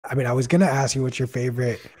I mean, I was gonna ask you what's your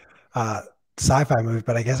favorite uh sci-fi movie,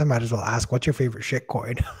 but I guess I might as well ask what's your favorite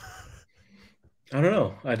shitcoin? I don't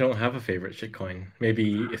know. I don't have a favorite shitcoin.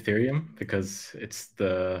 Maybe Ethereum because it's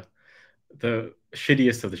the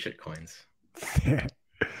shittiest of the shitcoins. Fair.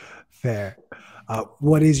 Fair.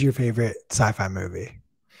 What is your favorite sci-fi movie?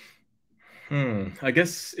 I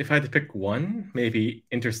guess if I had to pick one, maybe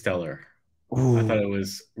Interstellar. I thought Ooh, it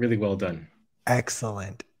was really well done.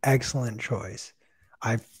 excellent. Excellent choice.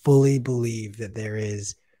 I fully believe that there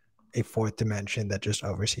is a fourth dimension that just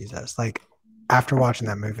oversees us. Like after watching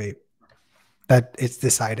that movie, that it's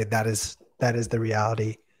decided that is the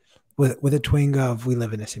reality with a twinge of we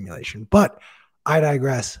live in a simulation. But I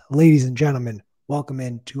digress. Ladies and gentlemen, welcome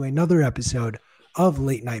into another episode of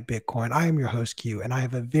Late Night Bitcoin. I am your host Q, and I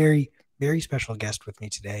have a very special guest with me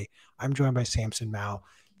today. I'm joined by Samson Mow,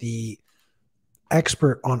 the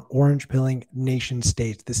expert on orange pilling nation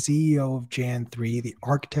states, the CEO of Jan3, the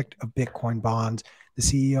architect of Bitcoin bonds, the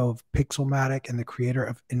CEO of Pixelmatic, and the creator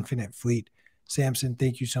of Infinite Fleet. Samson,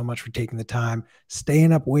 thank you so much for taking the time,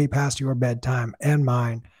 staying up way past your bedtime and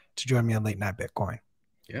mine to join me on Late Night Bitcoin.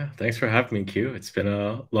 Yeah, thanks for having me, Q. It's been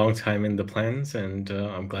a long time in the plans, and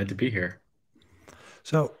I'm glad to be here.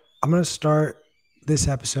 So I'm going to start this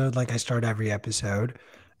episode like I start every episode.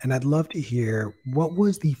 And I'd love to hear what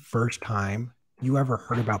was the first time you ever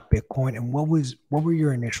heard about Bitcoin and what were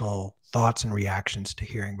your initial thoughts and reactions to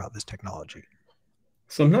hearing about this technology?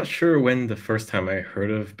 So I'm not sure when the first time I heard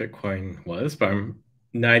of Bitcoin was, but I'm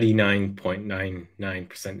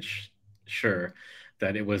 99.99% sure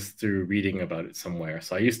that it was through reading about it somewhere.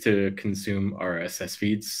 So I used to consume RSS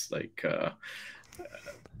feeds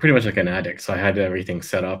pretty much like an addict. So I had everything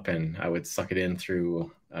set up and I would suck it in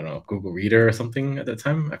through, I don't know, Google Reader or something at the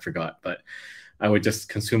time. I forgot, but I would just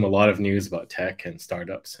consume a lot of news about tech and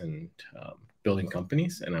startups and building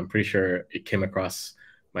companies. And I'm pretty sure it came across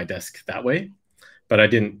my desk that way, but I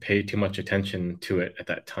didn't pay too much attention to it at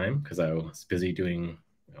that time because I was busy doing,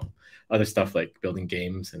 other stuff like building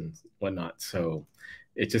games and whatnot. So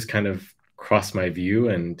it just kind of crossed my view,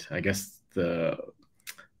 and I guess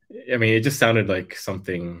it just sounded like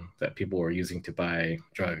something that people were using to buy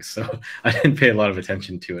drugs. So I didn't pay a lot of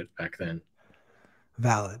attention to it back then.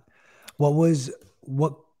 Valid.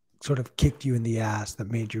 What sort of kicked you in the ass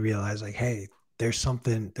that made you realize like, hey, there's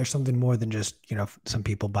something more than just, some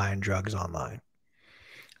people buying drugs online.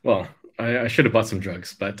 Well, I should have bought some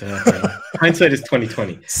drugs, but hindsight is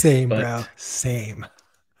 2020. Same, But bro. Same.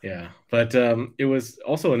 yeah, but it was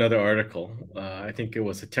also another article. I think it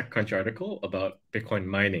was a TechCrunch article about Bitcoin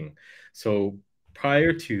mining. So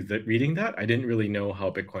prior to reading that, I didn't really know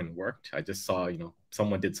how Bitcoin worked. I just saw,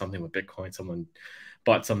 someone did something with Bitcoin, someone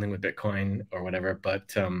bought something with Bitcoin or whatever.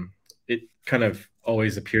 But it kind of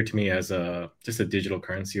always appeared to me as a just a digital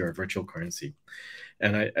currency or a virtual currency,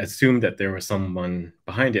 and I assumed that there was someone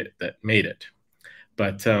behind it that made it.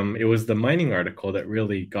 But it was the mining article that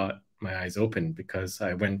really got my eyes open because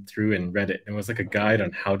I went through and read it. It was like a guide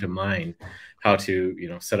on how to mine, how to,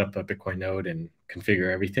 set up a Bitcoin node and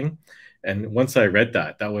configure everything. And once I read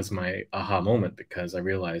that, that was my aha moment because I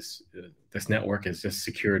realized this network is just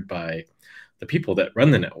secured by the people that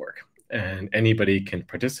run the network and anybody can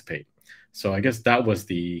participate. So I guess that was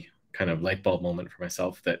the kind of light bulb moment for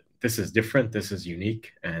myself that this is different, this is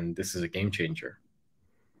unique, and this is a game changer.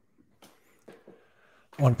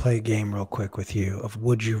 I want to play a game real quick with you of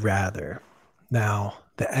would you rather. Now,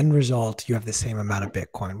 the end result, you have the same amount of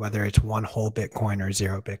Bitcoin, whether it's one whole Bitcoin or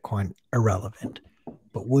zero Bitcoin, irrelevant.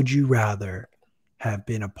 But would you rather have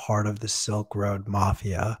been a part of the Silk Road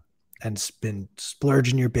Mafia and been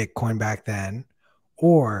splurging your Bitcoin back then?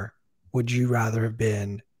 Or would you rather have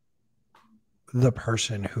been the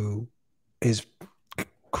person who is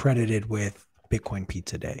credited with Bitcoin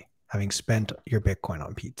Pizza Day, having spent your Bitcoin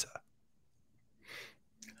on pizza?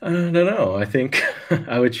 I don't know. I think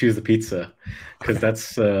I would choose the pizza because Okay,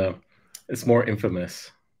 that's it's more infamous.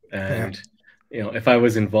 fair. And if I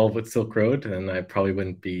was involved with Silk Road, then I probably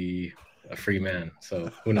wouldn't be a free man. So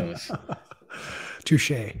who knows?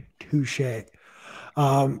 Touche, touche.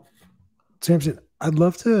 Um, Samson, I'd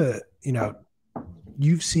love to,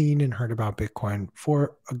 you've seen and heard about Bitcoin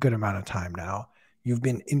for a good amount of time now. You've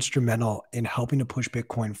been instrumental in helping to push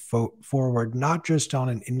Bitcoin forward, not just on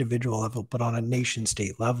an individual level, but on a nation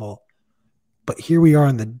state level. But here we are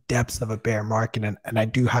in the depths of a bear market. And I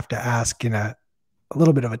do have to ask in a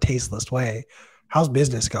little bit of a tasteless way, how's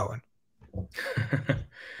business going?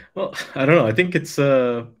 Well, I don't know. I think it's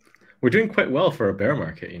we're doing quite well for a bear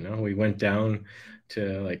market, We went down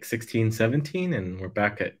to like 16, 17, and we're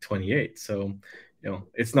back at 28. So,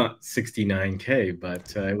 it's not 69K,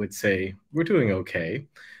 but I would say we're doing okay.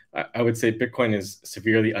 I would say Bitcoin is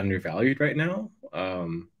severely undervalued right now.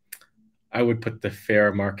 I would put the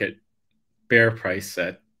fair market bear price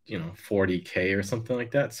at 40K or something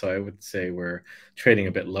like that. So I would say we're trading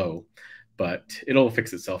a bit low, but it'll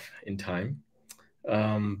fix itself in time.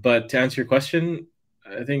 But to answer your question,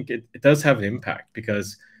 I think it does have an impact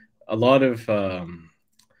because a lot of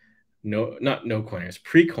no not no coiners,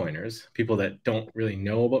 pre-coiners, people that don't really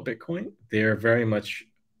know about Bitcoin, they're very much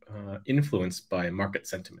influenced by market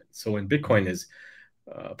sentiment. So when Bitcoin is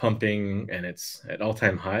pumping and it's at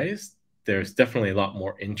all-time highs, there's definitely a lot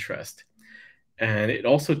more interest. And it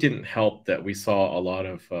also didn't help that we saw a lot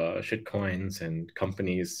of shitcoins and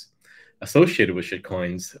companies associated with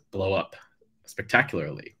shitcoins blow up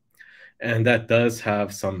spectacularly. And that does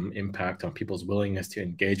have some impact on people's willingness to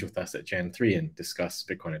engage with us at Jan 3 and discuss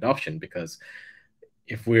Bitcoin adoption. Because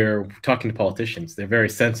if we're talking to politicians, they're very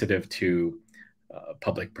sensitive to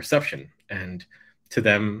public perception. And to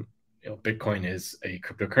them, Bitcoin is a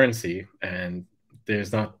cryptocurrency, and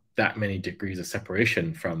there's not that many degrees of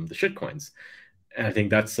separation from the shitcoins. And I think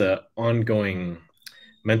that's an ongoing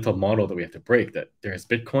mental model that we have to break, that there's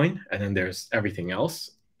Bitcoin and then there's everything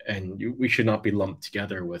else. And we should not be lumped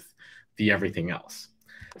together with the everything else.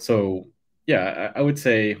 So, yeah, I would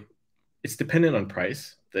say it's dependent on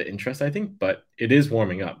price, the interest, I think, but it is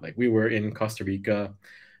warming up. Like we were in Costa Rica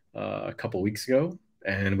a couple weeks ago,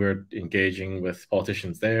 and we're engaging with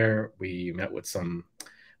politicians there. We met with some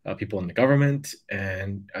people in the government,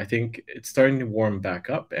 and I think it's starting to warm back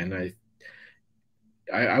up. And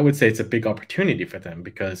I would say it's a big opportunity for them,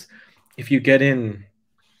 because if you get in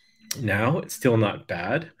now, it's still not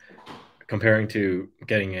bad comparing to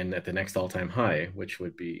getting in at the next all-time high, which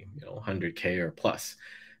would be 100K or plus.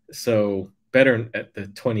 So better at the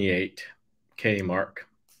 28K mark,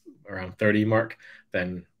 around 30 mark,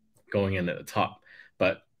 than going in at the top,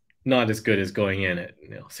 but not as good as going in at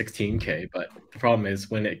 16K. But the problem is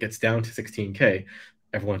when it gets down to 16K,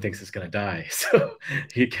 everyone thinks it's going to die, so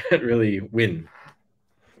you can't really win.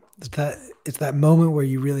 It's that moment where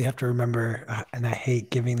you really have to remember, and I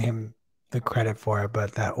hate giving him the credit for it,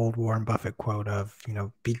 but that old Warren Buffett quote of,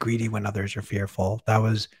 be greedy when others are fearful. That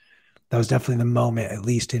was definitely the moment, at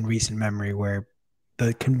least in recent memory, where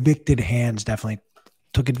the convicted hands definitely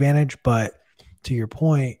took advantage. But to your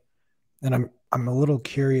point, and I'm a little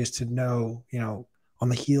curious to know, on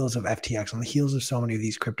the heels of FTX, on the heels of so many of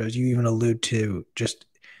these cryptos, you even allude to just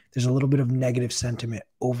there's a little bit of negative sentiment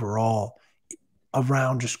overall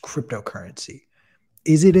around just cryptocurrency.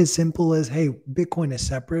 Is it as simple as, hey, Bitcoin is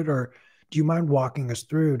separate, or do you mind walking us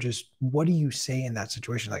through just what do you say in that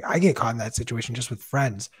situation? Like I get caught in that situation just with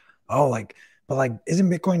friends. Oh, but isn't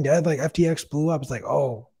Bitcoin dead? Like FTX blew up. It's like,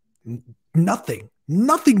 oh, nothing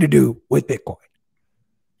to do with Bitcoin.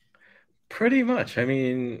 Pretty much. I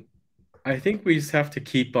mean, I think we just have to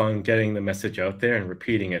keep on getting the message out there and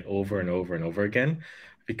repeating it over and over and over again,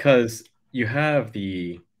 because you have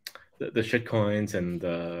the shitcoins and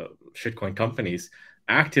the shitcoin companies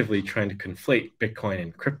actively trying to conflate Bitcoin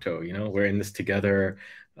and crypto. We're in this together.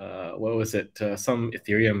 What was it? Some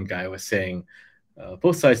Ethereum guy was saying,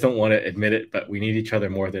 both sides don't want to admit it, but we need each other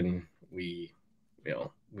more than we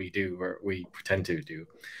do, or we pretend to do.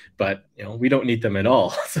 But we don't need them at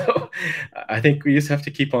all. So I think we just have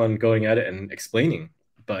to keep on going at it and explaining,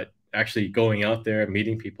 but actually going out there,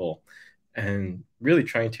 meeting people, and really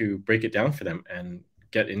trying to break it down for them and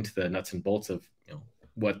get into the nuts and bolts of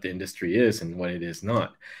what the industry is and what it is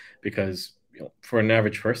not. Because for an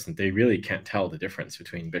average person, they really can't tell the difference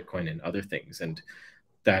between Bitcoin and other things. And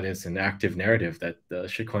that is an active narrative that the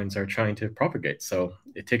shitcoins are trying to propagate. So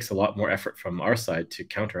it takes a lot more effort from our side to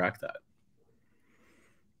counteract that.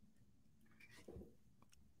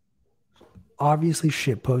 Obviously,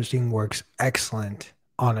 shit posting works excellent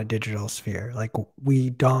on a digital sphere. Like we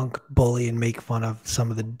dunk, bully, and make fun of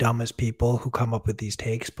some of the dumbest people who come up with these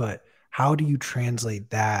takes, but how do you translate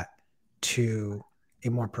that to a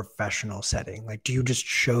more professional setting? Like, do you just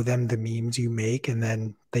show them the memes you make and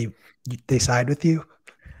then they side with you?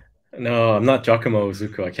 No, I'm not Giacomo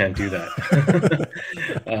Zucco. I can't do that.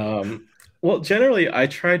 Well, generally, I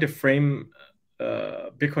try to frame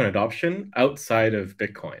Bitcoin adoption outside of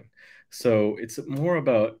Bitcoin. So it's more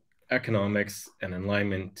about economics and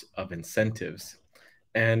alignment of incentives,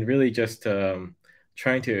 and really just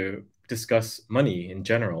trying to discuss money in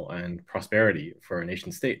general and prosperity for a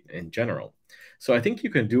nation state in general. So I think you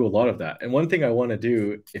can do a lot of that. And one thing I want to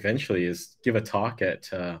do eventually is give a talk at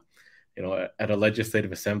a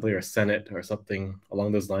legislative assembly or senate or something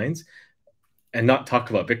along those lines, and not talk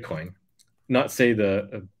about Bitcoin, not say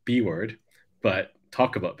the B word, but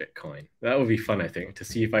talk about Bitcoin. That would be fun, I think, to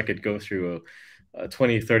see if I could go through a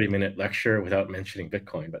 20, 30-minute lecture without mentioning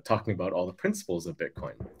Bitcoin, but talking about all the principles of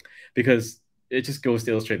Bitcoin, because it just goes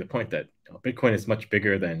to illustrate the point that Bitcoin is much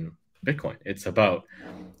bigger than Bitcoin. It's about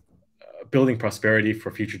building prosperity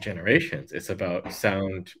for future generations. It's about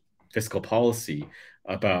sound fiscal policy,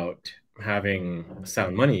 about having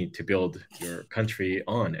sound money to build your country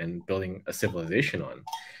on and building a civilization on.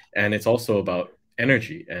 And it's also about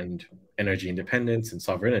energy and energy independence and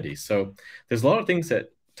sovereignty. So there's a lot of things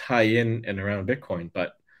that tie in and around Bitcoin,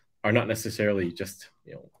 but are not necessarily just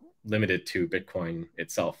limited to Bitcoin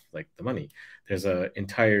itself, like the money. There's an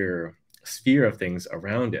entire sphere of things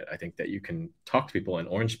around it, I think, that you can talk to people and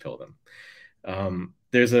orange pill them.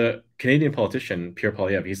 There's a Canadian politician, Pierre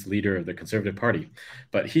Poilievre. He's the leader of the Conservative Party,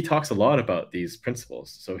 but he talks a lot about these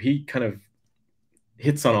principles. So he kind of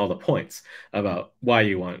hits on all the points about why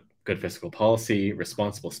you want good fiscal policy,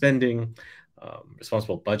 responsible spending,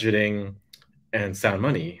 responsible budgeting, and sound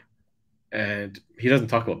money. And he doesn't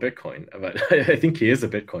talk about Bitcoin, but I think he is a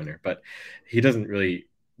Bitcoiner, but he doesn't really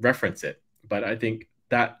reference it. But I think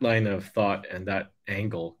that line of thought and that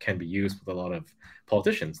angle can be used with a lot of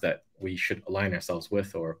politicians that we should align ourselves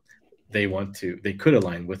with, or they could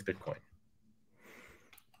align with Bitcoin.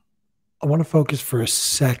 I want to focus for a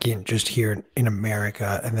second just here in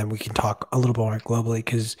America, and then we can talk a little more globally,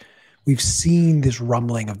 because we've seen this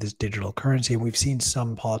rumbling of this digital currency, and we've seen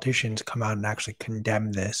some politicians come out and actually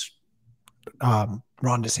condemn this. Ron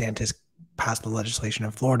DeSantis passed the legislation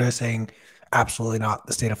in Florida saying absolutely not,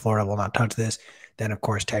 the state of Florida will not touch this. Then, of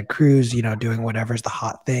course, Ted Cruz, doing whatever's the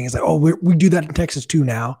hot thing. Is like, oh, we do that in Texas too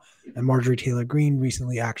now. And Marjorie Taylor Greene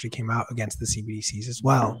recently actually came out against the CBDCs as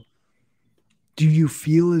well. Do you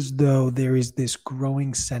feel as though there is this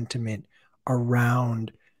growing sentiment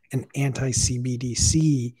around an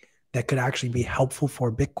anti-CBDC that could actually be helpful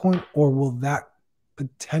for Bitcoin, or will that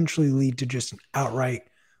potentially lead to just an outright,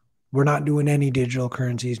 we're not doing any digital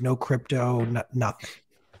currencies, no crypto, nothing?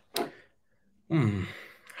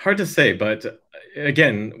 Hard to say, but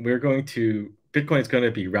again, Bitcoin is going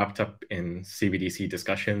to be wrapped up in CBDC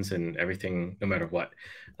discussions and everything, no matter what.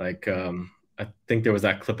 Like, I think there was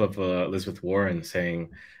that clip of Elizabeth Warren saying,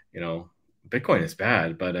 Bitcoin is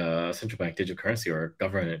bad, but central bank digital currency or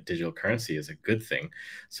government digital currency is a good thing.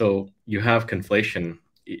 So you have conflation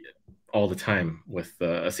all the time with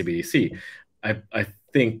a CBDC. I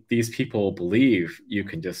think these people believe you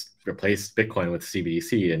can just replace Bitcoin with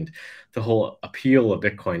CBDC, and the whole appeal of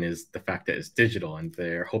Bitcoin is the fact that it's digital, and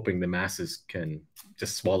they're hoping the masses can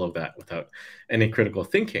just swallow that without any critical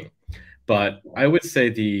thinking. But I would say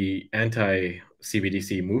the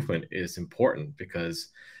anti-CBDC movement is important because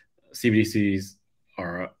CBDCs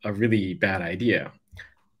are a really bad idea.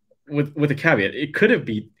 With a caveat, it could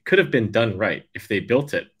have been done right if they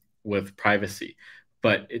built it with privacy.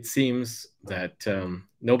 But it seems that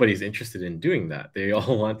nobody's interested in doing that. They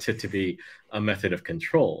all want it to be a method of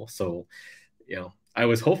control. So, I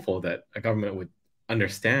was hopeful that a government would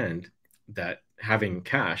understand that having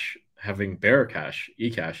bearer cash,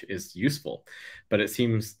 eCash, is useful. But it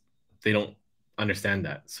seems they don't understand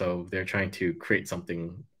that. So they're trying to create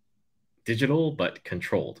something digital but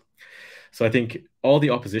controlled. So I think all the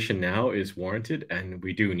opposition now is warranted, and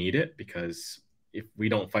we do need it, because if we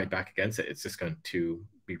don't fight back against it, it's just going to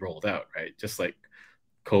be rolled out, right? Just like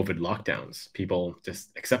COVID lockdowns, people just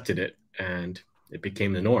accepted it and it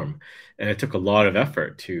became the norm. And it took a lot of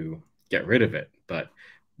effort to get rid of it. But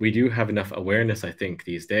we do have enough awareness, I think,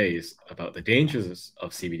 these days about the dangers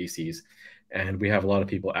of CBDCs. And we have a lot of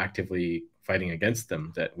people actively fighting against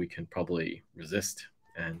them that we can probably resist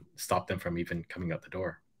and stop them from even coming out the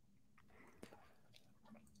door.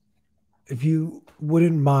 If you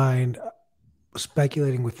wouldn't mind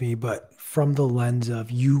speculating with me, but from the lens of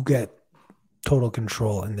you get total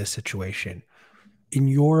control in this situation, in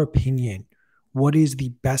your opinion, what is the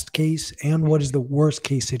best case and what is the worst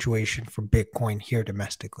case situation for Bitcoin here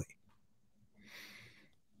domestically?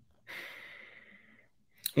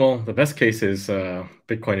 Well, the best case is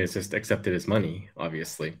Bitcoin is just accepted as money,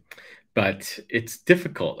 obviously. But it's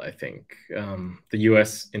difficult, I think. The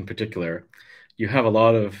US in particular, you have a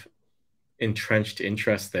lot of entrenched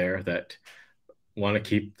interests there that want to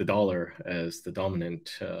keep the dollar as the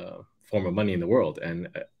dominant form of money in the world, and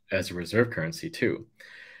as a reserve currency too.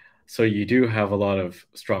 So you do have a lot of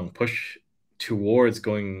strong push towards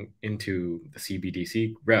going into the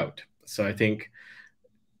CBDC route. So I think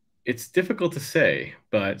it's difficult to say,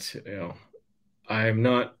 but I'm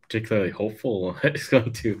not particularly hopeful it's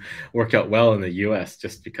going to work out well in the US,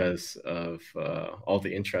 just because of all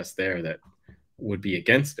the interest there that would be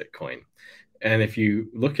against Bitcoin. And if you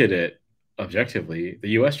look at it objectively,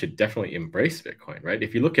 the US should definitely embrace Bitcoin, right?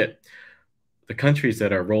 If you look at the countries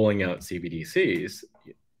that are rolling out CBDCs,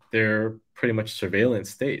 they're pretty much surveillance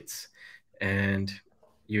states. And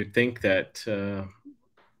you'd think that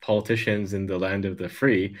politicians in the land of the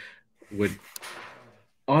free would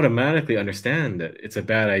automatically understand that it's a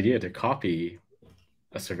bad idea to copy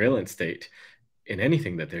a surveillance state in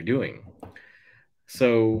anything that they're doing.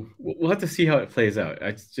 So we'll have to see how it plays out.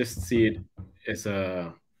 I just see it as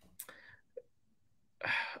a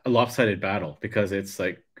lopsided battle because it's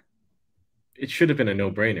like it should have been a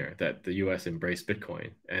no-brainer that the US embraced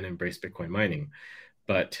Bitcoin and embraced Bitcoin mining.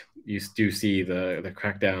 But you do see the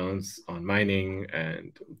crackdowns on mining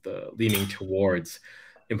and the leaning towards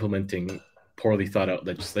implementing poorly thought out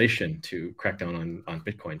legislation to crack down on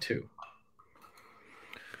Bitcoin too.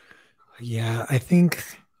 Yeah, I think,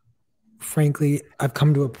 frankly, I've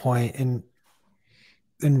come to a point in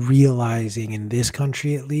realizing in this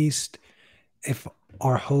country at least, if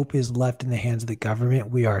our hope is left in the hands of the government,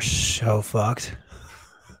 we are so fucked.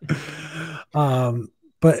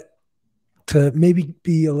 But to maybe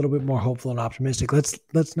be a little bit more hopeful and optimistic,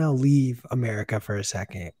 let's now leave America for a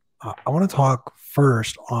second. I want to talk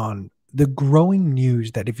first on the growing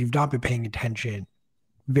news that if you've not been paying attention,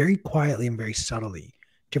 very quietly and very subtly,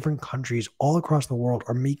 different countries all across the world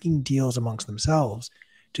are making deals amongst themselves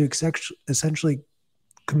to essentially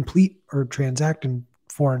complete or transact in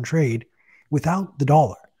foreign trade without the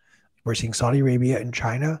dollar. We're seeing Saudi Arabia and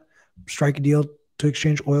China strike a deal to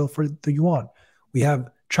exchange oil for the yuan. We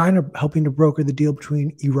have China helping to broker the deal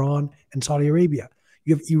between Iran and Saudi Arabia.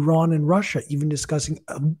 You have Iran and Russia even discussing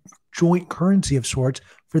a joint currency of sorts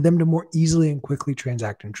for them to more easily and quickly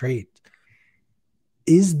transact and trade.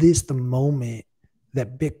 Is this the moment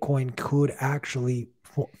that Bitcoin could actually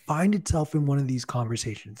find itself in one of these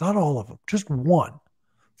conversations? Not all of them, just one.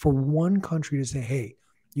 For one country to say, hey,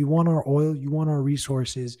 you want our oil, you want our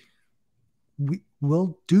resources,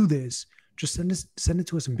 we'll do this. Just send it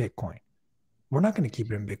to us in Bitcoin. We're not going to keep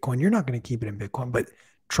it in Bitcoin. You're not going to keep it in Bitcoin, but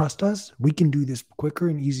trust us, we can do this quicker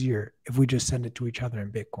and easier if we just send it to each other in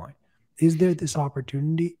Bitcoin. Is there this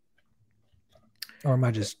opportunity? Or am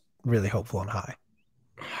I just really hopeful and high?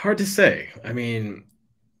 Hard to say. I mean,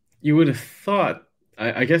 you would have thought,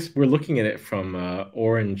 I guess we're looking at it from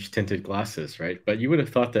orange tinted glasses, right? But you would have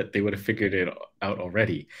thought that they would have figured it out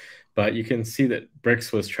already. But you can see that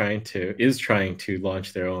BRICS is trying to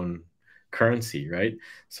launch their own currency, right?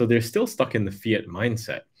 So they're still stuck in the fiat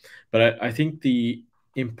mindset. But I think the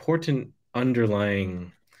important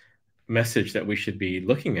underlying message that we should be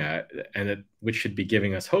looking at and which should be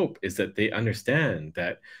giving us hope is that they understand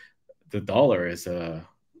that the dollar is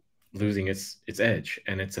losing its edge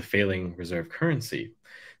and it's a failing reserve currency.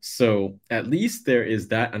 So at least there is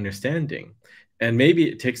that understanding. And maybe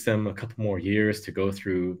it takes them a couple more years to go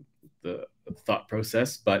through the thought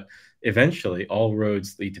process, but eventually all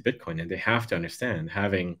roads lead to Bitcoin. And they have to understand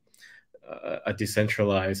having a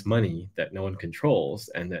decentralized money that no one controls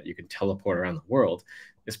and that you can teleport around the world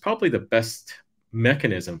is probably the best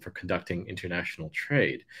mechanism for conducting international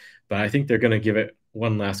trade. But I think they're going to give it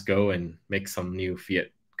one last go and make some new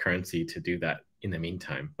fiat currency to do that in the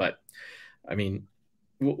meantime. But I mean,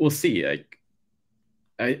 we'll see.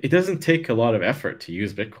 It doesn't take a lot of effort to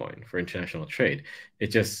use Bitcoin for international trade. It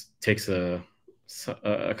just takes a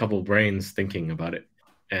couple of brains thinking about it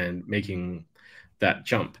and making that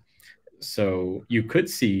jump. So you could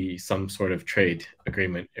see some sort of trade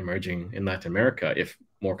agreement emerging in Latin America if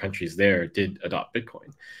more countries there did adopt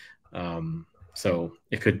Bitcoin. So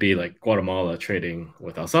it could be like Guatemala trading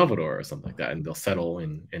with El Salvador or something like that, and they'll settle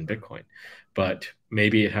in Bitcoin. But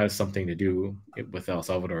maybe it has something to do with El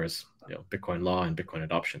Salvador's Bitcoin law and Bitcoin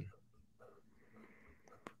adoption.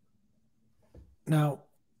 Now,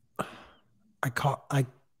 I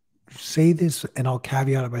say this and I'll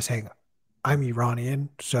caveat it by saying I'm Iranian,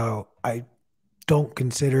 so I don't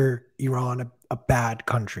consider Iran a bad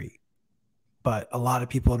country. But a lot of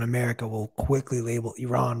people in America will quickly label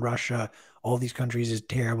Iran, Russia, all these countries as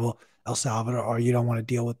terrible, El Salvador, or you don't want to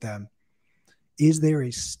deal with them. Is there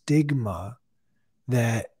a stigma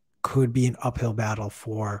that could be an uphill battle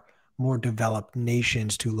for more developed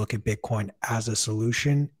nations to look at Bitcoin as a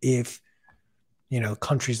solution if,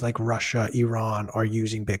 countries like Russia, Iran are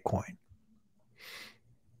using Bitcoin?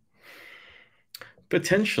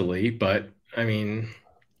 Potentially, but I mean,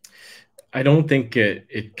 I don't think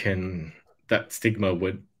that stigma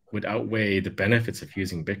would outweigh the benefits of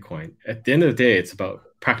using Bitcoin. At the end of the day, it's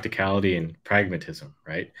about practicality and pragmatism,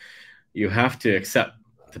 right? You have to accept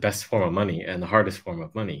the best form of money and the hardest form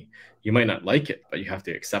of money. You might not like it, but you have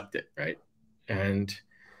to accept it, right? And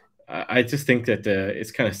I just think that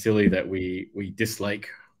it's kind of silly that we dislike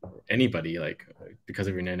anybody like because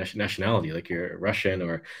of your nationality, like you're Russian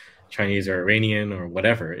or Chinese or Iranian or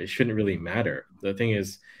whatever. It shouldn't really matter. The thing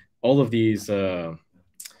is, all of these, all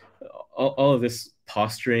of this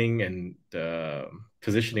posturing and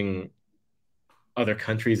positioning other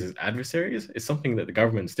countries as adversaries is something that the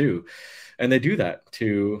governments do, and they do that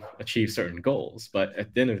to achieve certain goals. But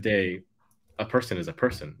at the end of the day, a person is a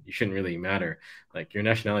person. You shouldn't really matter. Like, your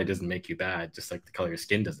nationality doesn't make you bad, just like the color of your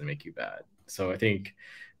skin doesn't make you bad. So I think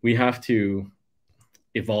we have to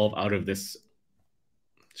evolve out of this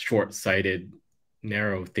short-sighted,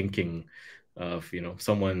 narrow thinking of,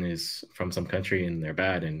 someone is from some country and they're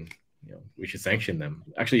bad, and we should sanction them.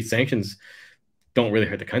 Actually, sanctions don't really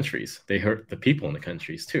hurt the countries. They hurt the people in the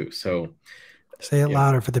countries too. So say it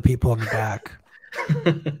louder for the people in the back.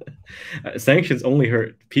 Sanctions only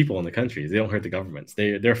hurt people in the countries. They don't hurt the governments.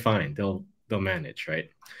 They're fine. They'll manage, right?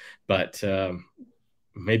 But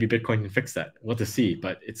maybe Bitcoin can fix that. We'll have to see.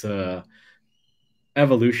 But it's a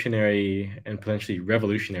evolutionary and potentially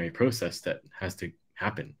revolutionary process that has to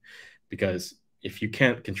happen, because if you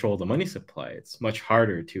can't control the money supply, it's much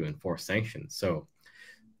harder to enforce sanctions. So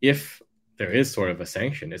if there is sort of a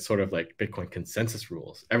sanction, it's sort of like Bitcoin consensus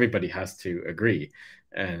rules. Everybody has to agree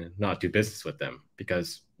and not do business with them,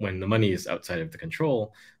 because when the money is outside of the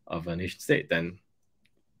control of a nation state, then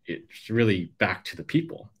it's really back to the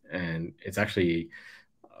people, and it's actually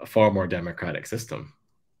a far more democratic system.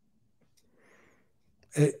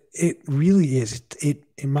 It really is. It,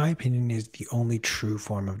 in my opinion, is the only true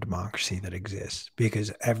form of democracy that exists,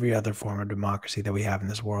 because every other form of democracy that we have in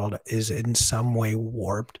this world is in some way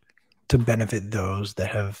warped to benefit those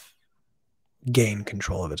that have gained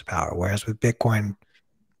control of its power. Whereas with Bitcoin,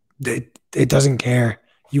 it doesn't care.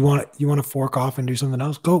 You want to fork off and do something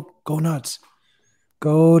else? Go nuts.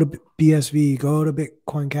 Go to BSV. Go to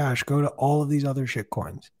Bitcoin Cash. Go to all of these other shit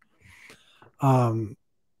coins.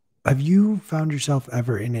 Have you found yourself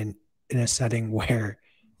ever in a setting where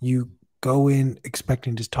you go in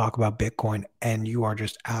expecting to talk about Bitcoin and you are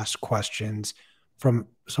just asked questions from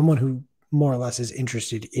someone who more or less is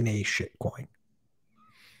interested in a shit coin?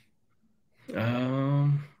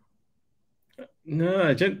 No,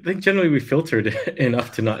 I think generally we filtered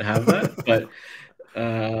enough to not have that.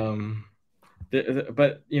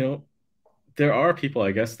 But there are people,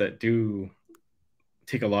 I guess, that do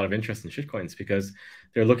take a lot of interest in shitcoins because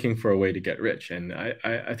they're looking for a way to get rich. And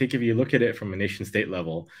I think if you look at it from a nation state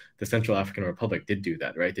level, the Central African Republic did do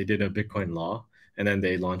that, right? They did a Bitcoin law, and then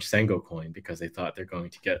they launched Sango coin because they thought they're going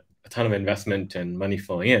to get a ton of investment and money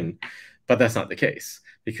flowing in. But that's not the case,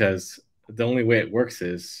 because the only way it works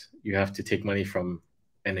is you have to take money from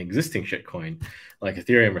an existing shitcoin like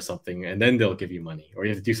Ethereum or something, and then they'll give you money, or you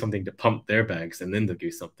have to do something to pump their bags and then they'll give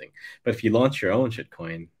you something. But if you launch your own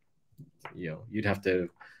shitcoin, you'd have to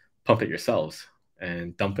pump it yourselves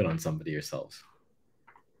and dump it on somebody yourselves.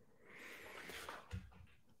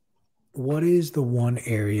 What is the one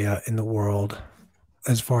area in the world,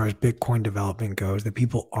 as far as Bitcoin development goes, that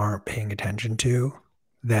people aren't paying attention to,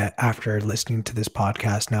 that after listening to this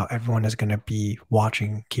podcast, now everyone is going to be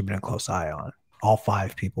watching, keeping a close eye on? All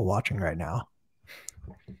 5 people watching right now.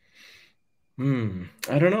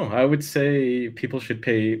 I don't know. I would say people should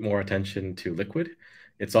pay more attention to Liquid.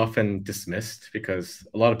 It's often dismissed because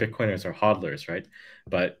a lot of Bitcoiners are hodlers, right?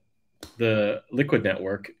 But the Liquid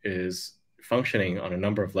network is functioning on a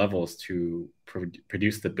number of levels to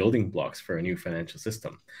produce the building blocks for a new financial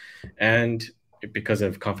system. And because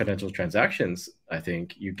of confidential transactions, I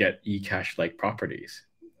think you get eCash-like properties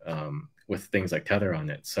with things like Tether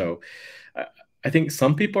on it. So I think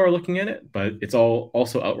some people are looking at it, but it's all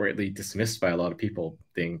also outrightly dismissed by a lot of people,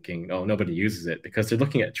 thinking, oh, nobody uses it, because they're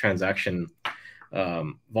looking at transaction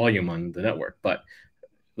volume on the network. But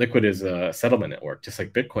Liquid is a settlement network, just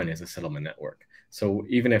like Bitcoin is a settlement network. So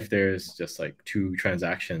even if there's just like 2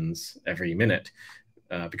 transactions every minute,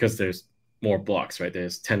 because there's more blocks, right?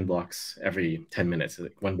 There's 10 blocks every 10 minutes,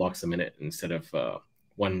 like 1 block a minute instead of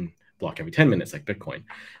 1 block every 10 minutes like Bitcoin.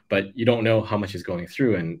 But you don't know how much is going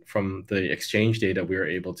through. And from the exchange data we were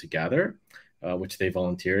able to gather, which they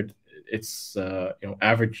volunteered, it's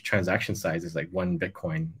average transaction size is like 1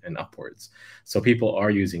 Bitcoin and upwards. So people are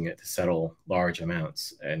using it to settle large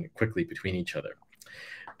amounts and quickly between each other.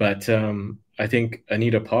 But I think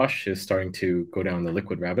Anita Posh is starting to go down the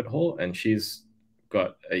Liquid rabbit hole, and she's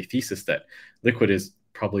got a thesis that Liquid is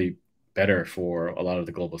probably better for a lot of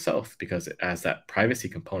the global south because it has that privacy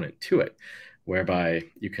component to it, whereby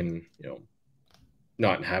you can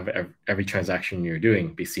not have every transaction you're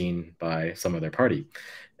doing be seen by some other party.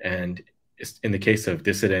 And in the case of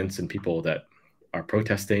dissidents and people that are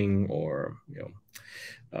protesting or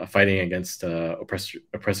fighting against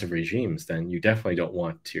oppressive regimes, then you definitely don't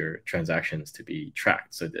want your transactions to be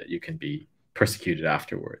tracked so that you can be persecuted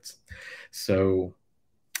afterwards. So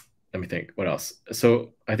let me think, what else?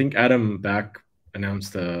 So I think Adam Back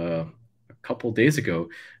announced a couple days ago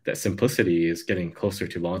that Simplicity is getting closer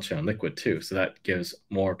to launching on Liquid too. So that gives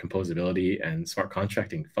more composability and smart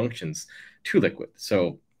contracting functions to Liquid.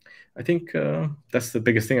 So I think that's the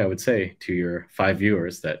biggest thing I would say to your 5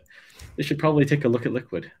 viewers, that they should probably take a look at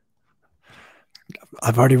Liquid.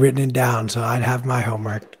 I've already written it down, so I'd have my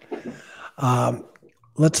homework. Um,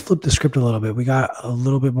 let's flip the script a little bit. We got a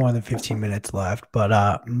little bit more than 15 minutes left,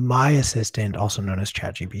 but my assistant, also known as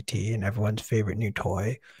ChatGPT and everyone's favorite new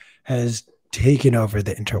toy, has taken over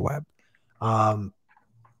the interweb. Um,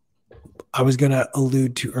 I was gonna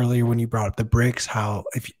allude to earlier when you brought up the bricks. How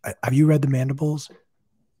if have you read the Mandibles?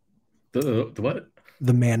 The what?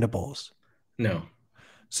 The Mandibles. No.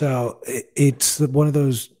 So it's one of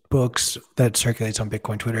those books that circulates on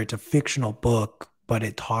Bitcoin Twitter. It's a fictional book, but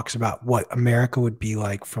it talks about what America would be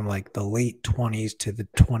like from like the late 20s to the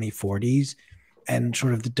 2040s and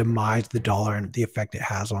sort of the demise of the dollar and the effect it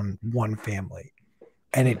has on one family.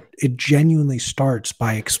 And it genuinely starts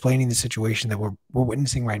by explaining the situation that we're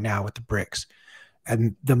witnessing right now with the BRICS.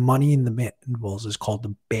 And the money in the Mandibles is called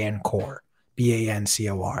the Bancor,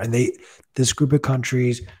 Bancor. And this group of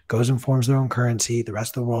countries goes and forms their own currency. The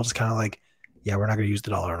rest of the world is kind of like, yeah, we're not going to use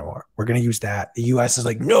the dollar anymore. We're going to use that. The US is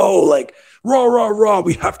like, no, like rah, rah, rah.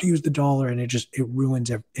 We have to use the dollar. And it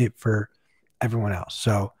ruins it for everyone else.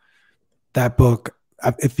 So that book,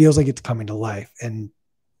 it feels like it's coming to life. And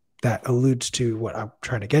that alludes to what I'm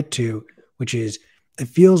trying to get to, which is it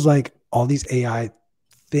feels like all these AI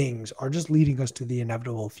things are just leading us to the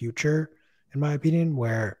inevitable future, in my opinion,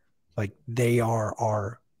 where like they are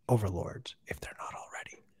our overlords if they're not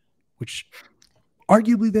already, which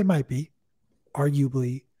arguably they might be.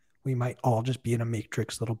 Arguably, we might all just be in a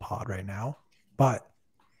matrix little pod right now. But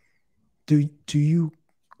do you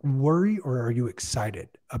worry or are you excited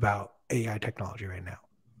about AI technology right now?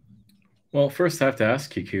 Well, first I have to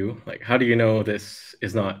ask you, Q, like, how do you know this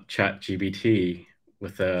is not ChatGPT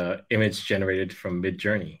with a image generated from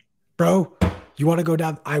Midjourney? Bro, you want to go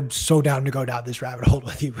down? I'm so down to go down this rabbit hole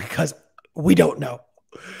with you because we don't know.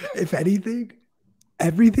 If anything,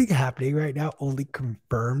 everything happening right now only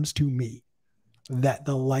confirms to me that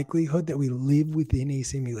the likelihood that we live within a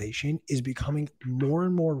simulation is becoming more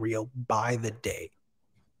and more real by the day.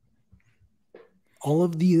 All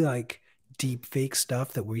of the like deep fake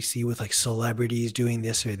stuff that we see with like celebrities doing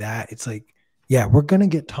this or that, it's like, yeah, we're going to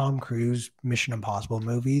get Tom Cruise Mission Impossible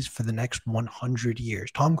movies for the next 100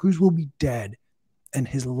 years. Tom Cruise will be dead and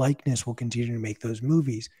his likeness will continue to make those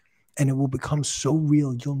movies. And it will become so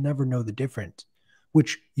real, you'll never know the difference,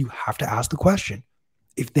 which you have to ask the question.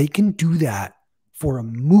 If they can do that for a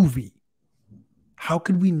movie, how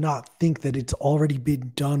could we not think that it's already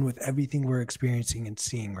been done with everything we're experiencing and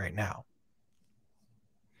seeing right now?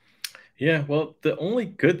 Yeah, well, the only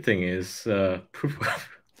good thing is proof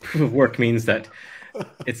of work means that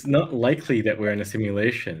it's not likely that we're in a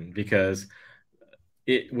simulation, because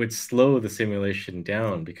it would slow the simulation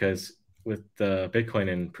down, because with the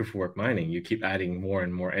Bitcoin and proof of work mining, you keep adding more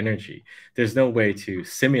and more energy. There's no way to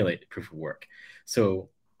simulate proof of work. So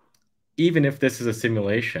even if this is a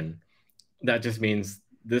simulation, that just means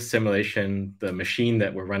this simulation, the machine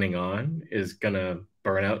that we're running on, is gonna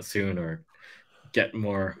burn out soon or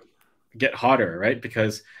get hotter, right?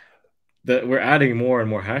 Because we're adding more and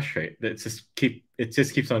more hash rate. It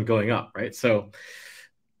just keeps on going up, right? So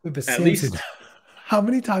But at Samson, least, how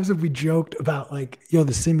many times have we joked about like, yo,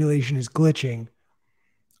 the simulation is glitching?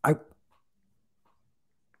 I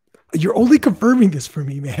You're only confirming this for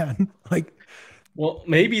me, man. Like, well,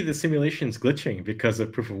 maybe the simulation's glitching because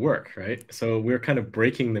of proof of work, right? So we're kind of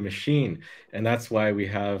breaking the machine, and that's why we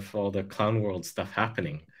have all the clown world stuff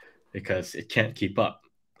happening, because it can't keep up.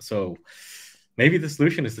 So maybe the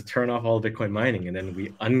solution is to turn off all Bitcoin mining, and then we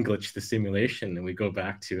unglitch the simulation and we go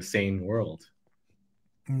back to a sane world.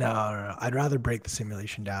 no. I'd rather break the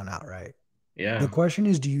simulation down outright. The Yeah. question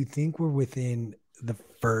is, do you think we're within the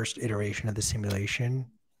first iteration of the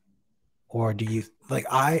simulation? Or do you like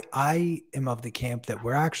I am of the camp that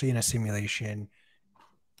we're actually in a simulation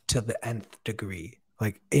to the nth degree,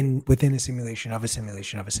 like in within a simulation of a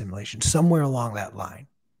simulation of a simulation, somewhere along that line.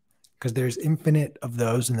 Because there's infinite of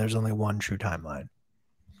those and there's only one true timeline.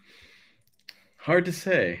 Hard to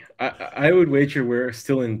say. I would wager we're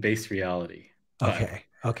still in base reality, but Okay.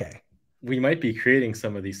 Okay. we might be creating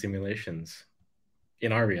some of these simulations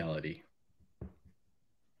in our reality.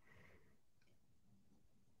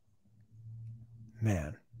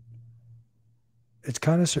 Man. It's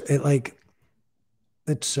kind of it like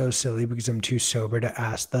it's so silly because I'm too sober to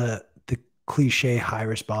ask the cliche high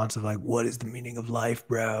response of like, what is the meaning of life,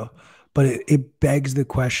 bro? but it begs the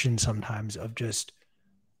question sometimes of just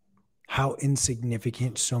how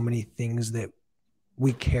insignificant so many things that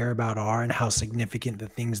we care about are and how significant the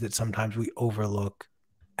things that sometimes we overlook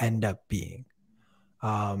end up being.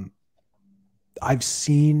 Um, I've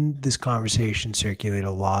seen this conversation circulate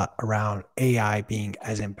a lot around AI being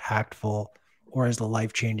as impactful or as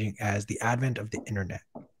life changing as the advent of the internet,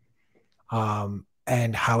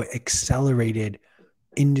 and how it accelerated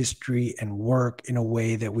industry and work in a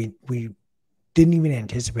way that we didn't even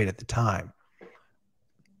anticipate at the time.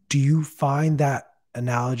 Do you find that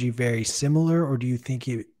analogy very similar, or do you think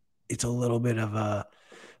it's a little bit of a,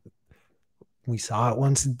 we saw it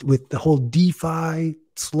once with the whole DeFi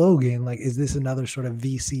slogan, like is this another sort of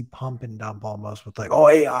VC pump and dump almost with like, oh,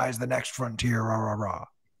 AI is the next frontier, rah rah rah?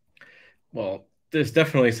 Well, there's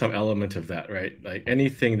definitely some element of that, right? Like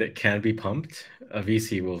anything that can be pumped, a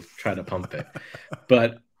VC will try to pump it.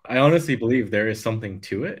 But I honestly believe there is something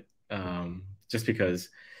to it, just because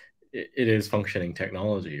it is functioning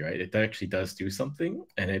technology, right? It actually does do something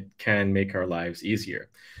and it can make our lives easier.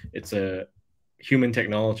 It's a human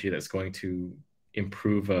technology that's going to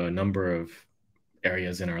improve a number of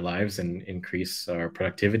areas in our lives and increase our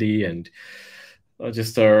productivity and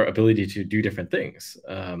just our ability to do different things.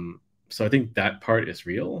 So I think that part is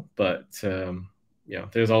real, but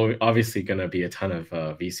there's obviously going to be a ton of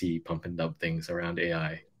VC pump and dump things around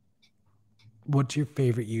AI. What's your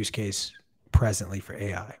favorite use case presently for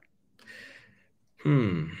AI?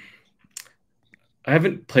 Hmm. I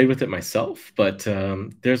haven't played with it myself, but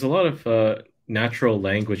there's a lot of natural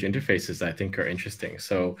language interfaces that I think are interesting.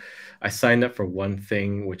 So I signed up for one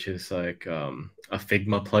thing, which is like a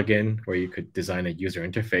Figma plugin where you could design a user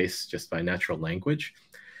interface just by natural language.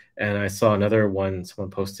 And I saw another one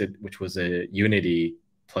someone posted, which was a Unity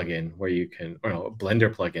plugin where you can, or no, a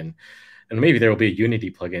Blender plugin. And maybe there will be a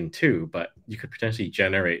Unity plugin too, but you could potentially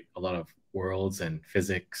generate a lot of worlds and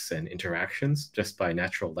physics and interactions just by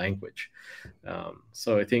natural language.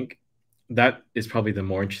 So I think that is probably the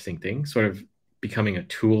more interesting thing, sort of becoming a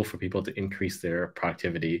tool for people to increase their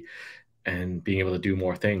productivity and being able to do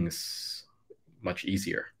more things much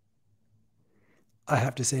easier. I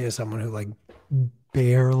have to say, as someone who like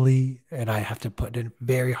barely, and I have to put a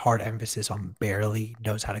very hard emphasis on barely,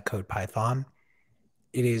 knows how to code Python,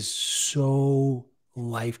 it is so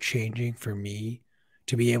life changing for me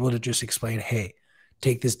to be able to just explain, hey,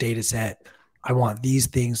 take this data set. I want these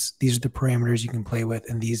things. These are the parameters you can play with,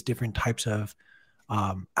 and these different types of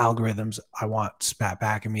algorithms I want spat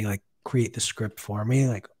back at me, like create the script for me.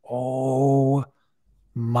 Like, oh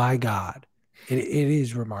my God, it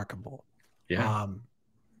is remarkable. Yeah. Um,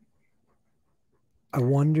 I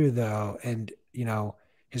wonder though, and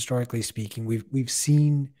historically speaking, we've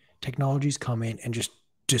seen technologies come in and just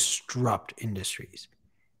disrupt industries.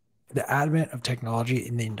 The advent of technology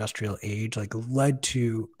in the industrial age like led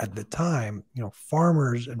to, at the time,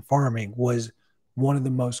 farmers and farming was one of the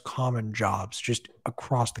most common jobs just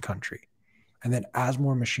across the country. And then as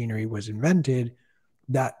more machinery was invented,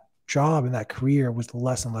 that job and that career was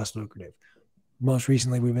less and less lucrative. Most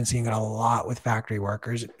recently, we've been seeing it a lot with factory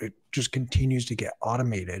workers. It just continues to get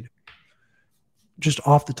automated. Just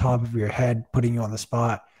off the top of your head, putting you on the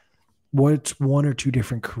spot, what's one or two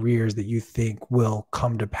different careers that you think will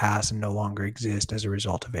come to pass and no longer exist as a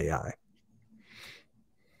result of AI?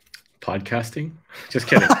 Podcasting? Just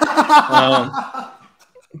kidding.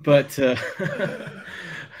 But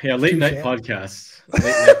yeah, late Touche. night podcasts, late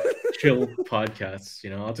night chill podcasts.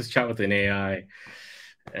 I'll just chat with an AI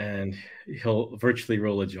and he'll virtually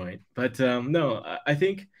roll a joint. But no, I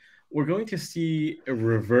think we're going to see a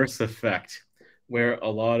reverse effect where a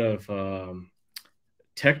lot of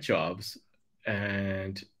tech jobs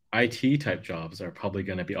and IT type jobs are probably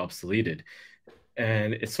going to be obsoleted.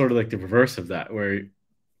 And it's sort of like the reverse of that, where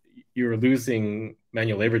you're losing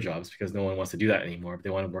manual labor jobs because no one wants to do that anymore, but they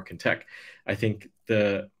want to work in tech. I think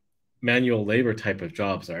the manual labor type of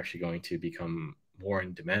jobs are actually going to become more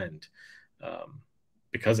in demand um,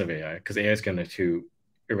 because of AI, because AI is going to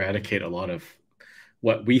eradicate a lot of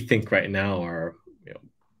what we think right now are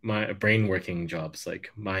my brain working jobs, like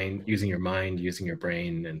mind, using your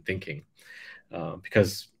brain and thinking,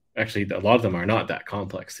 because actually a lot of them are not that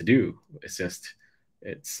complex to do. It's just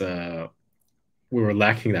it's we were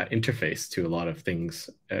lacking that interface to a lot of things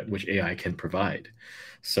which AI can provide.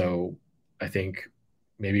 So I think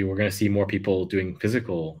maybe we're going to see more people doing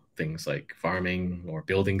physical things like farming or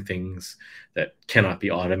building things that cannot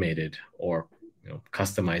be automated, or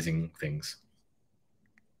customizing things.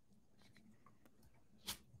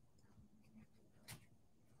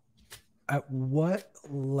 At what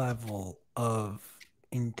level of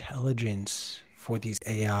intelligence for these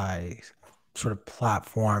AIs sort of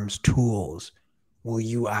platforms, tools, will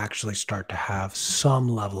you actually start to have some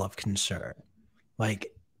level of concern?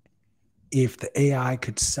 Like if the AI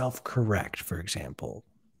could self correct, for example,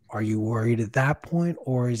 are you worried at that point,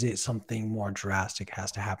 or is it something more drastic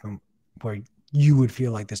has to happen where you would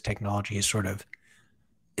feel like this technology is sort of,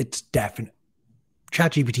 it's definite?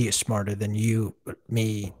 ChatGPT is smarter than you,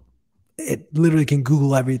 me. It literally can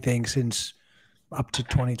Google everything since up to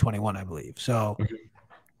 2021, I believe. So Mhm.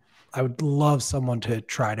 I would love someone to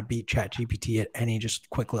try to beat ChatGPT at any just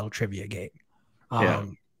quick little trivia game. Yeah.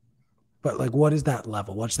 Um, but like, what is that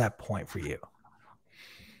level? What's that point for you?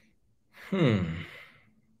 Hmm.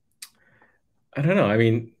 I don't know. I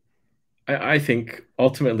mean, I think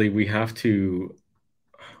ultimately we have to,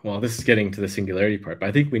 well, this is getting to the singularity part, but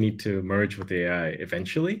I think we need to merge with AI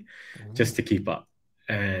eventually just Ooh. to keep up.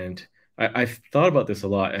 And I've thought about this a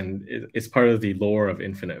lot, and it's part of the lore of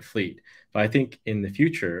Infinite Fleet. But I think in the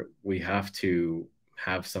future, we have to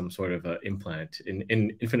have some sort of implant. In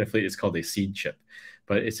Infinite Fleet, it's called a seed chip,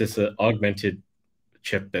 but it's just an augmented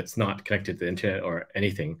chip that's not connected to the internet or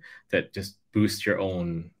anything that just boosts your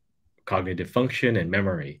own cognitive function and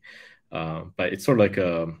memory. But it's sort of like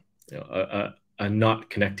a not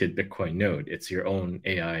connected Bitcoin node. It's your own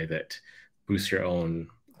AI that boosts your own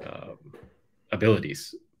um,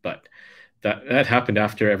 abilities. But that happened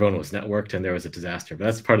after everyone was networked and there was a disaster. But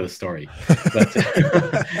that's part of the story.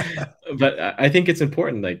 But but I think it's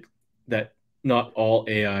important like that. Not all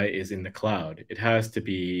AI is in the cloud. It has to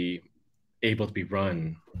be able to be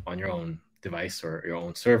run on your own device or your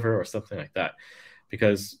own server or something like that,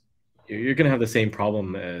 because you're going to have the same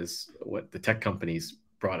problem as what the tech companies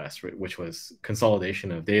brought us, which was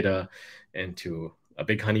consolidation of data into a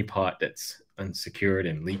big honeypot that's unsecured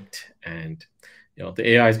and leaked. And the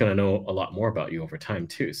AI is going to know a lot more about you over time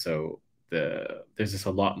too. So there's just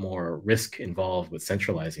a lot more risk involved with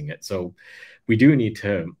centralizing it. So we do need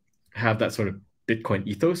to have that sort of Bitcoin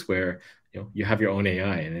ethos where you have your own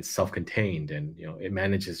AI and it's self-contained and it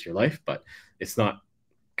manages your life, but it's not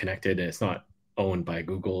connected and it's not owned by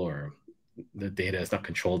Google, or the data is not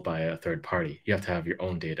controlled by a third party. You have to have your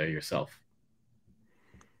own data yourself.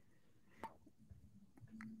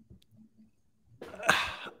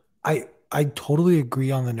 I totally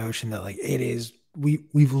agree on the notion that like it is,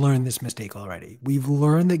 we've learned this mistake already. We've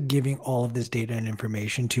learned that giving all of this data and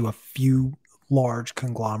information to a few large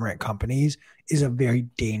conglomerate companies is a very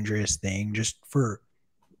dangerous thing. Just for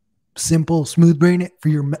simple smooth brain,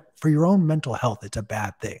 for your own mental health, it's a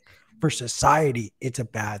bad thing. For society, it's a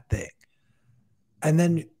bad thing. And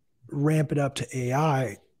then ramp it up to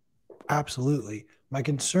AI, absolutely. My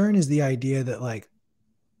concern is the idea that like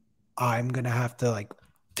I'm gonna have to like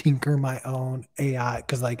tinker my own AI,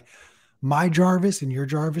 because like my Jarvis and your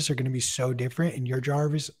Jarvis are gonna be so different, and your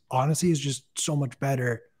Jarvis honestly is just so much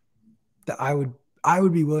better that I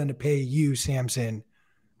would be willing to pay you, Samson,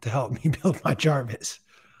 to help me build my Jarvis.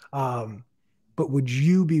 Um, but would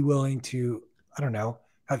you be willing to, I don't know,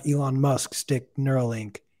 have Elon Musk stick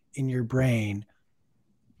Neuralink in your brain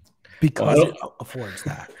Well, I because it don't, affords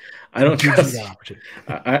that I and don't gives you that trust. opportunity?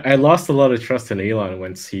 I lost a lot of trust in Elon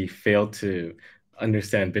once he failed to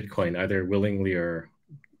understand Bitcoin, either willingly or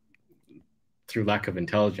through lack of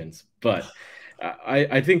intelligence. But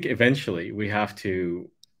I think eventually we have to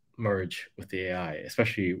merge with the AI,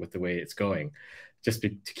 especially with the way it's going, just to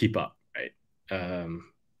keep up, right?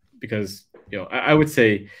 Because I would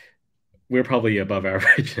say we're probably above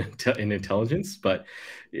average in intelligence, but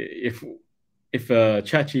if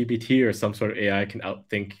ChatGPT or some sort of AI can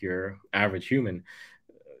outthink your average human,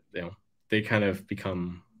 you know, they kind of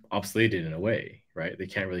become obsoleted in a way, right? They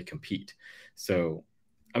can't really compete. So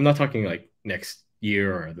I'm not talking like next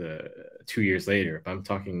year or the 2 years later, but I'm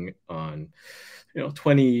talking on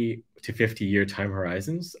 20 to 50-year time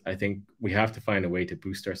horizons. I think we have to find a way to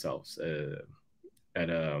boost ourselves at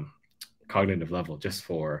a cognitive level just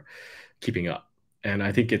for keeping up. And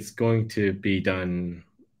I think it's going to be done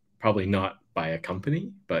probably not by a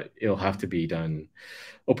company, but it'll have to be done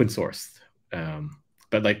open source.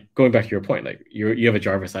 But like going back to your point, like you have a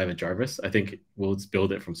Jarvis, I have a Jarvis. I think we'll just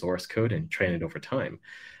build it from source code and train it over time.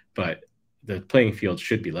 But the playing field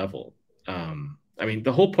should be level. I mean,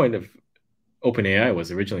 the whole point of OpenAI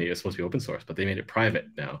was originally it was supposed to be open source, but they made it private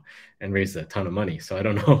now and raised a ton of money. So I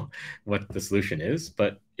don't know what the solution is,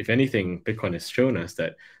 but if anything, Bitcoin has shown us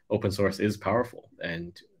that open source is powerful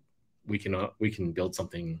and we can build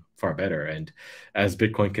something far better. And as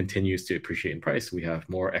Bitcoin continues to appreciate in price, we have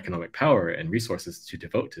more economic power and resources to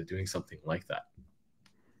devote to doing something like that.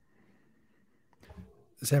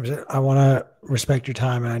 Samson, I want to respect your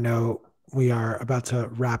time, and I know we are about to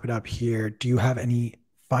wrap it up here. Do you have any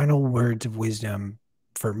final words of wisdom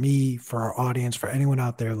for me, for our audience, for anyone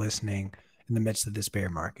out there listening in the midst of this bear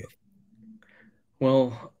market?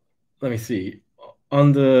 Well, let me see.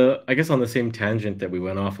 I guess on the same tangent that we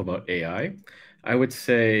went off about I would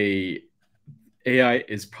say AI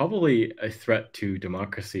is probably a threat to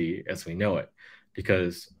democracy as we know it,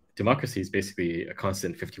 because democracy is basically a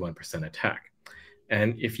constant 51% attack.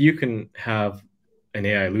 And if you can have an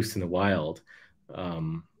AI loose in the wild,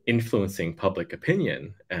 influencing public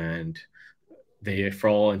opinion, and they, for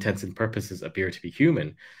all intents and purposes, appear to be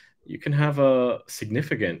human, you can have a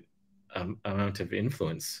significant amount of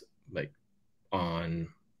influence, like on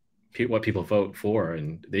what people vote for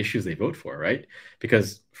and the issues they vote for, right?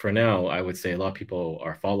 Because for now, I would say a lot of people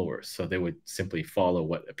are followers, so they would simply follow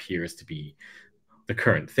what appears to be the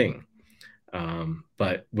current thing.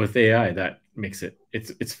 But with AI, that makes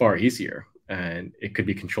it's far easier, and it could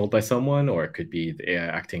be controlled by someone, or it could be the AI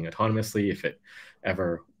acting autonomously if it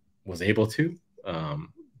ever was able to.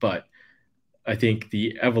 But I think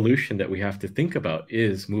the evolution that we have to think about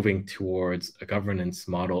is moving towards a governance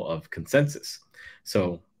model of consensus.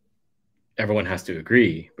 So everyone has to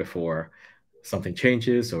agree before something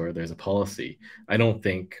changes or there's a policy. I don't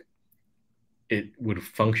think it would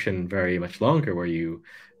function very much longer where you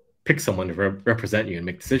pick someone to represent you and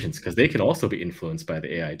make decisions, because they can also be influenced by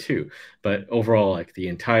the AI too. But overall, like the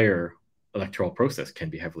entire electoral process can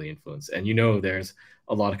be heavily influenced. And there's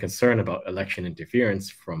a lot of concern about election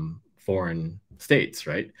interference from foreign states,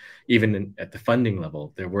 right? Even at the funding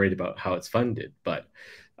level, they're worried about how it's funded. But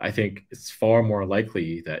I think it's far more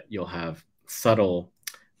likely that you'll have subtle,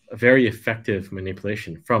 very effective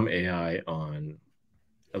manipulation from AI on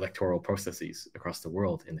electoral processes across the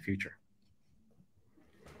world in the future.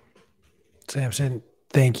 Samson,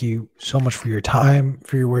 thank you so much for your time,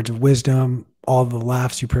 for your words of wisdom, all the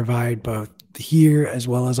laughs you provide, both here as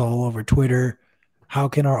well as all over Twitter. How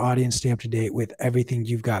can our audience stay up to date with everything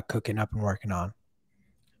you've got cooking up and working on?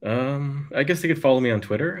 I guess they could follow me on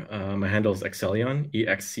Twitter. My handle is Excelion,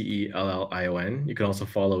 EXCELLION. You can also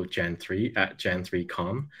follow Jan3 at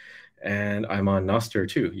Jan3com. And I'm on Nostr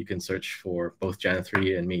too. You can search for both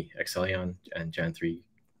Jan3 and me, Excelion and Jan3.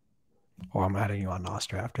 Oh, I'm adding you on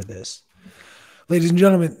Nostr after this. Ladies and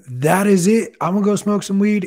gentlemen, that is it. I'm going to go smoke some weed.